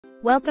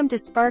Welcome to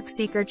Spark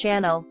Seeker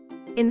channel.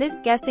 In this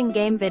guessing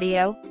game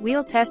video,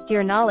 we'll test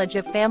your knowledge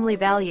of family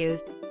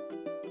values.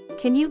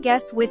 Can you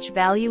guess which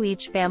value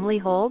each family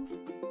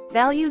holds?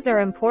 Values are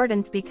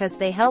important because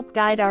they help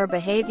guide our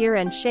behavior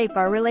and shape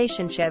our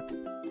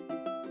relationships.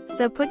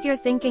 So put your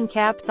thinking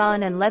caps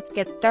on and let's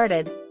get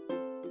started.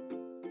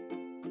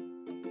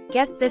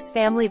 Guess this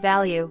family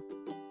value.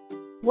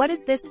 What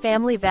is this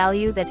family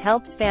value that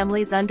helps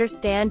families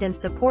understand and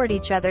support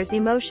each other's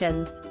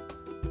emotions?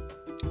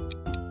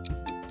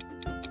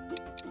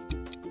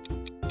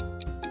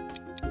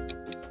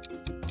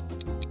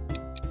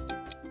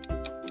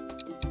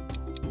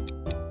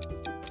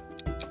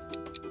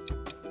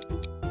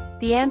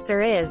 The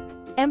answer is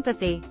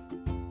empathy.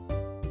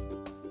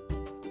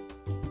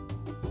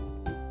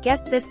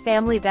 Guess this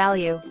family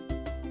value.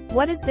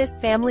 What is this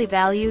family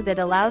value that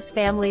allows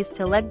families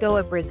to let go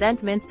of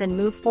resentments and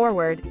move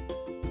forward?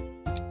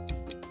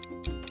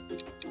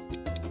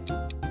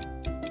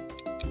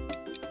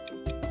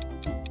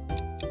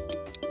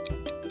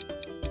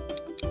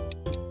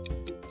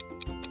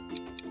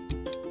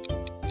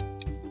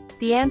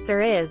 The answer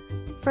is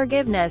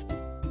forgiveness.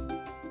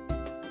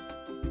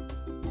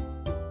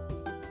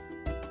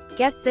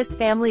 Guess this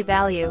family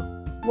value.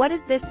 What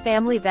is this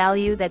family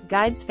value that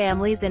guides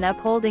families in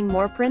upholding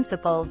more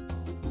principles?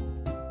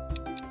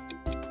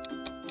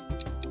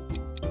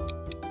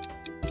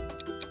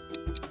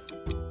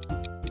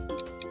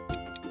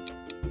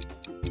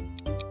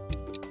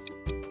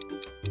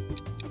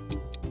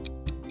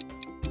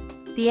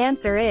 The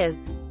answer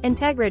is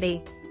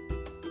integrity.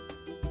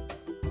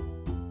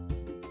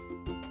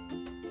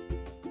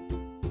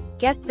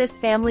 Guess this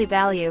family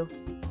value.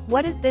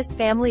 What is this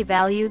family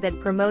value that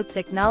promotes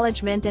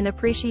acknowledgement and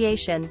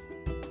appreciation?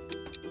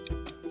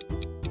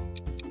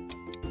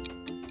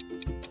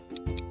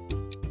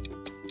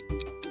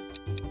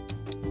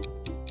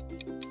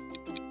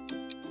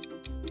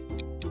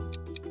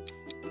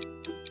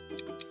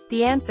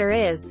 The answer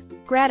is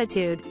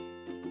gratitude.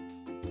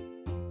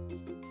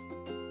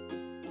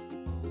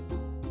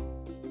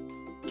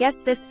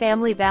 Guess this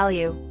family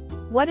value.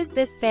 What is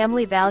this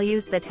family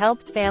values that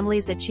helps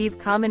families achieve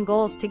common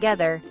goals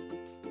together?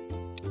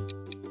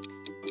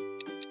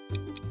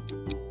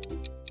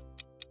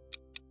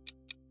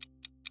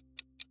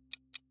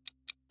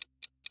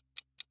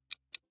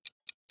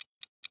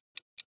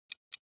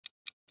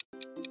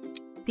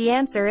 The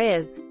answer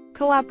is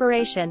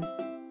cooperation.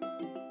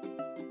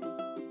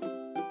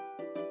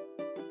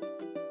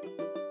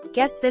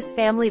 Guess this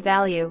family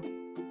value.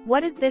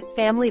 What is this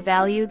family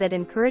value that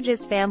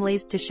encourages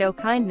families to show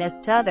kindness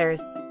to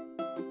others?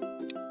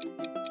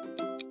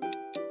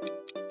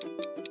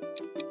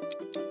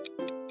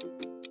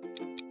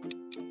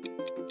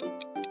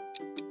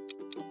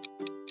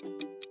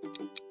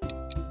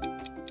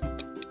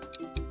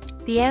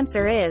 The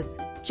answer is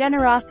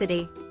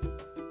generosity.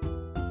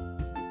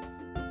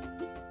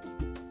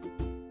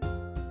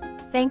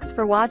 Thanks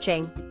for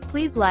watching.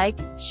 Please like,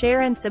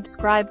 share and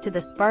subscribe to the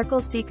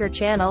Sparkle Seeker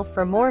channel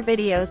for more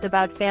videos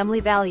about family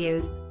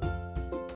values.